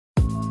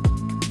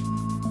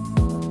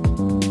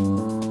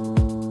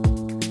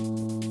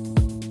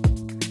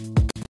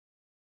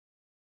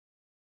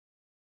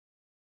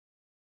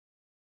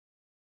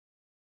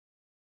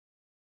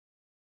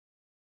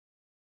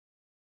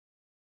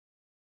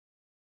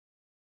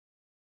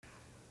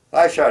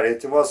Hi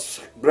Sharit, it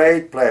was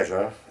great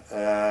pleasure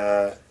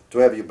to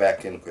have you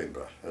back in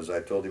Coimbra, as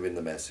I told you in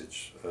the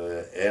message.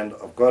 And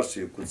of course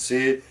you could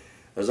see,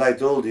 as I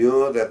told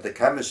you, that the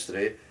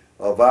chemistry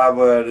of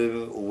our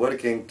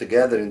working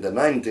together in the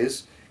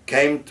 90s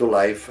came to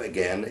life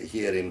again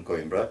here in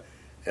Coimbra,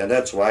 and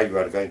that's why you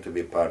are going to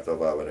be part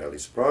of our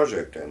ALICE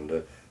project.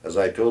 And as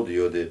I told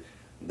you,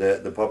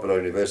 the Popular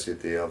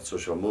University of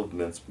Social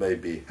Movements may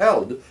be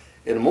held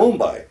in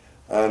Mumbai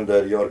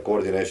under your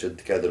coordination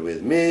together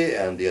with me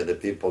and the other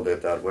people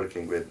that are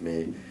working with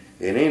me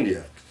in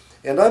India.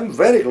 And I'm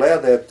very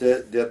glad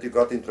that you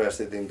got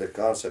interested in the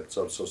concepts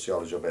of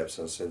sociology of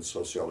absence and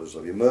sociology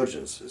of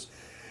emergences.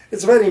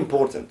 It's very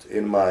important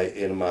in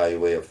my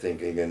way of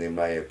thinking and in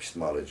my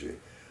epistemology.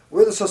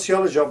 With the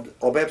sociology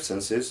of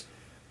absences,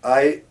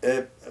 I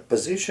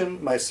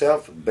position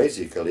myself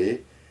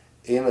basically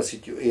in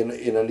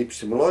an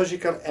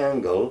epistemological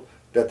angle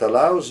that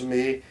allows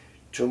me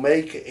to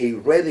make a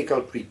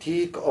radical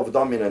critique of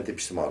dominant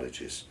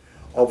epistemologies,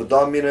 of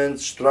dominant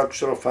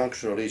structural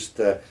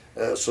functionalist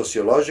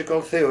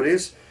sociological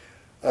theories,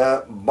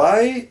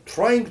 by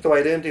trying to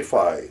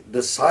identify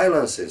the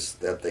silences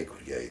that they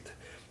create,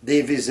 the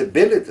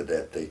invisibility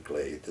that they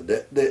create,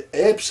 the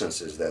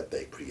absences that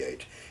they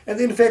create. And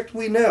in fact,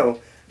 we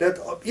know that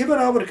even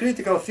our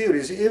critical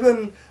theories,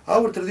 even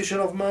our tradition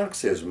of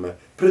Marxism,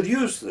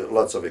 produced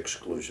lots of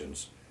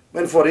exclusions.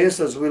 When, for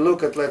instance, we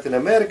look at Latin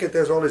America,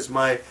 there's always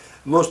my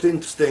most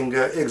interesting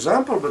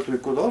example, but we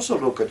could also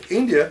look at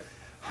India,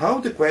 how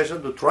the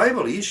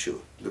tribal issue,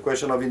 the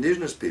question of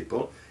indigenous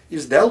people,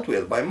 is dealt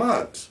with by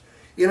Marx.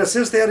 In a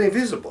sense, they are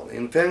invisible.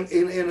 In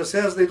a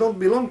sense, they don't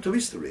belong to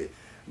history,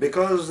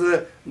 because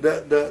the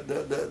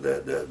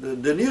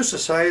new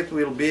society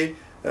will be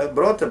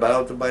brought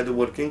about by the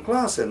working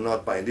class and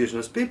not by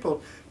indigenous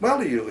people.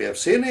 Well, you have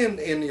seen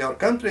in your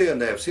country,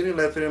 and I have seen in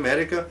Latin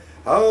America,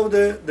 how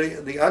the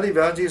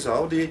Adivasis,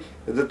 how the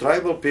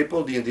tribal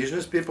people, the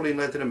indigenous people in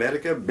Latin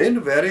America have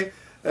been very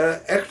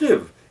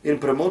active in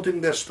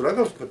promoting their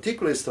struggles,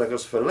 particularly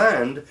struggles for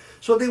land,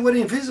 so they were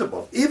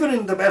invisible, even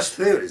in the best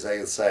theories, I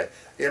would say,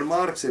 in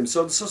Marxism.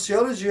 So the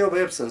sociology of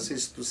absence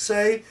is to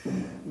say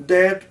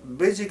that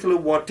basically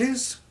what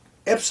is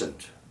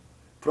absent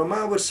from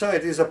our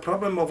side is a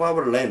problem of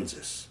our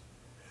lenses,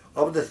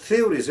 of the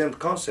theories and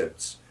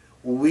concepts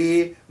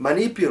we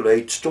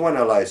manipulate to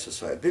analyze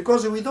society,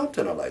 because we don't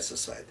analyze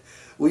society.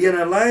 We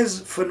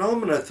analyze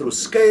phenomena through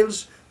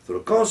scales,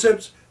 through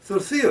concepts, through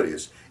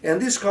theories.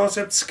 And these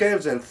concepts,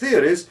 scales, and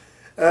theories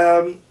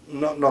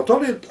not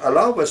only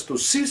allow us to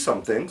see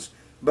some things,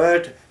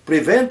 but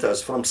prevent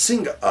us from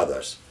seeing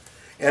others.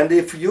 And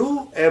if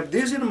you have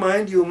this in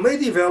mind, you may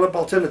develop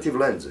alternative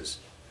lenses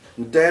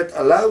that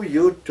allow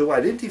you to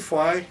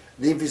identify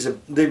the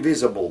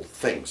invisible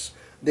things,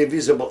 the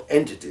invisible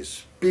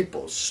entities,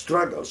 peoples,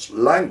 struggles,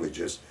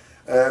 languages,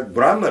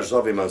 grammars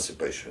of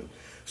emancipation.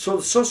 So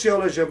the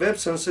sociology of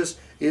absences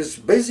is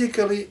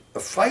basically a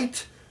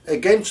fight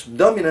against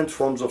dominant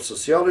forms of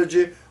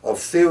sociology, of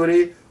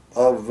theory,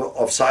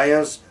 of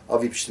science,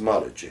 of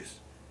epistemologies.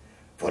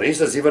 For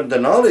instance, even the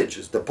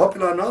knowledge, the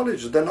popular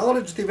knowledge, the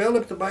knowledge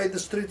developed by the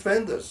street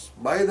vendors,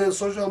 by the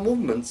social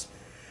movements,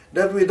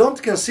 that we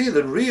don't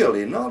consider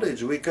really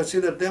knowledge, we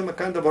consider them a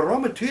kind of a raw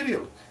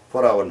material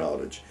for our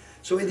knowledge.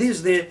 So it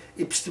is the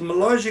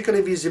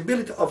epistemological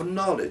visibility of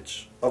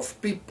knowledge,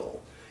 of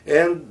people,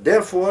 and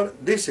therefore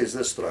this is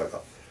the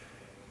struggle.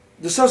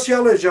 The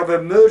sociology of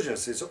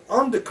emergences,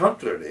 on the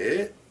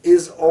contrary,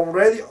 is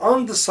already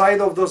on the side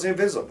of those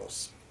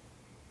invisibles,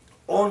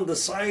 on the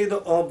side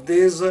of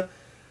these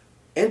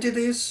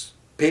entities,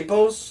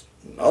 peoples,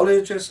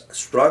 knowledges,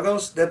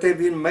 struggles that have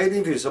been made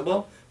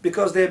invisible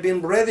because they have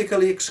been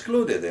radically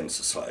excluded in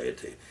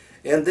society,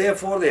 and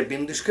therefore they have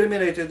been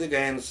discriminated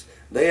against.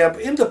 They have,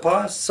 in the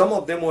past, some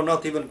of them were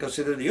not even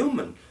considered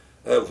human.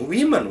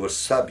 Women were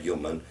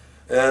subhuman,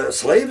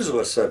 slaves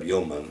were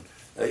subhuman,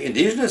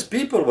 indigenous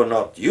people were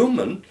not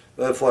human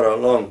for a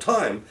long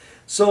time.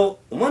 So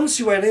once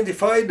you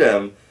identify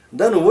them,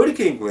 then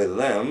working with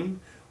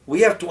them,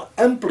 we have to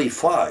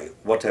amplify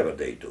whatever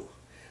they do.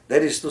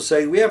 That is to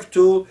say, we have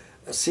to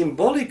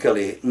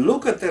symbolically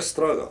look at their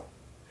struggle,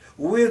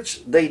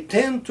 which they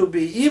tend to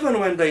be, even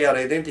when they are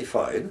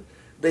identified,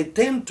 they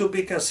tend to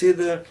be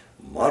considered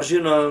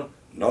marginal,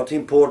 not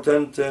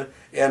important,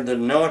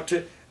 and not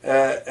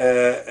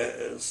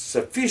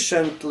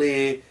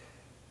sufficiently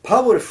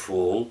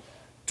powerful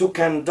to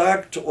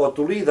conduct or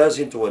to lead us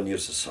into a new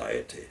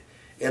society.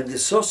 And the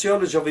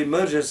sociology of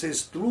emergence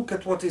is to look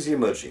at what is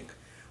emerging,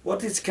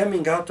 what is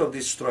coming out of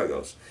these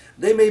struggles.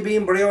 They may be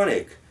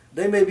embryonic,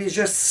 they may be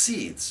just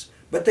seeds,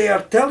 but they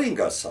are telling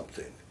us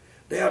something.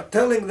 They are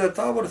telling that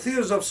our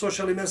theories of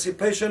social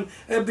emancipation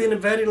have been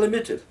very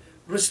limited,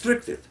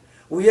 restricted.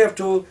 We have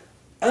to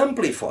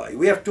amplify,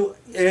 we have to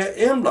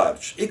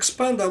enlarge,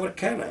 expand our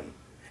canon.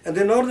 And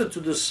in order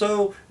to do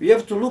so, we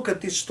have to look at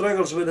these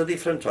struggles with a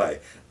different eye,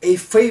 a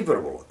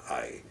favorable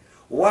eye.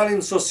 While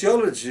in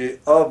sociology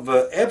of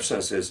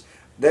absences,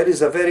 there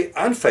is a very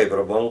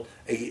unfavorable,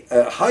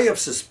 a high of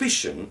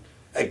suspicion,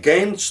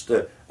 against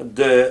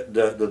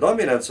the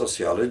dominant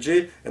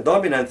sociology and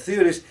dominant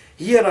theories.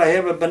 Here I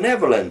have a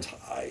benevolent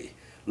eye.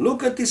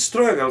 Look at these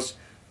struggles,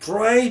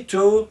 try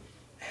to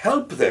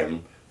help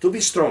them to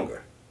be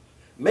stronger.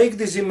 Make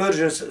these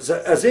emergences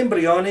as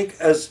embryonic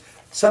as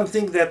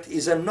something that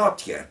is a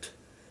not yet.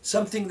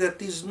 Something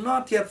that is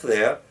not yet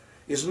there,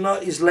 is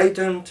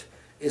latent,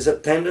 is a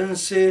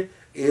tendency,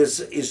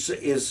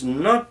 is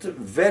not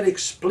very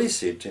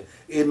explicit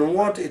in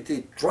what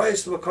it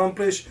tries to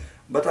accomplish,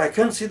 but I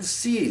can see the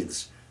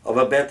seeds of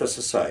a better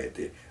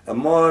society, a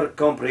more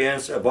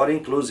comprehensive, a more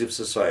inclusive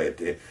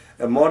society,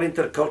 a more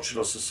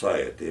intercultural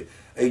society,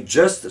 a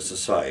juster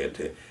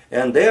society.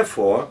 And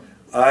therefore,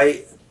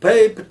 I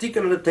pay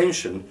particular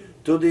attention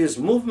to these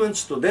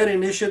movements, to their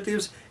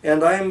initiatives,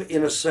 and I'm,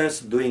 in a sense,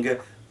 doing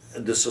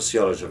the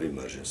sociology of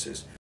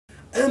emergencies,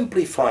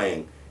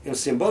 amplifying in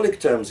symbolic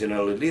terms, in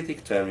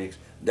analytic terms,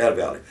 their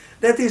value.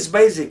 That is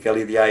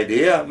basically the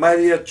idea, my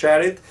dear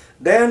Sharit.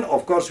 Then,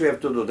 of course, we have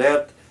to do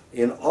that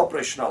in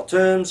operational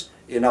terms,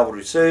 in our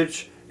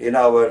research, in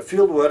our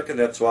field work, and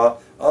that's why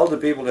all the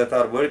people that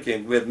are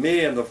working with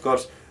me, and of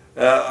course,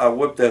 I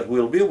hope that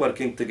we'll be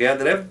working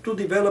together, have to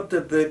develop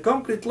at the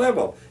concrete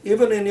level,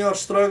 even in your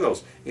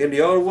struggles, in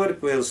your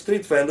work with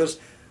street vendors.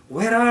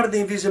 Where are the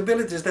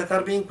invisibilities that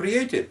are being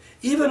created,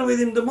 even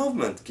within the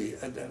movement,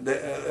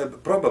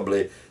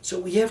 probably. So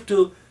we have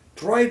to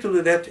try to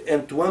do that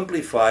and to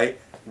amplify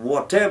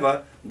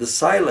whatever the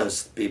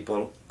silenced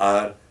people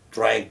are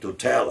trying to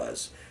tell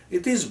us.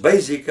 It is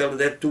basically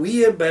that to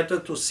hear better,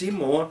 to see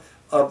more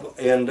of,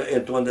 and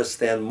to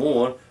understand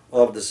more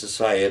of the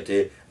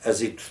society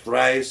as it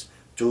tries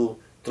to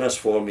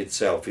transform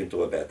itself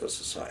into a better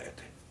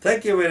society.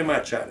 Thank you very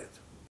much, Sharit.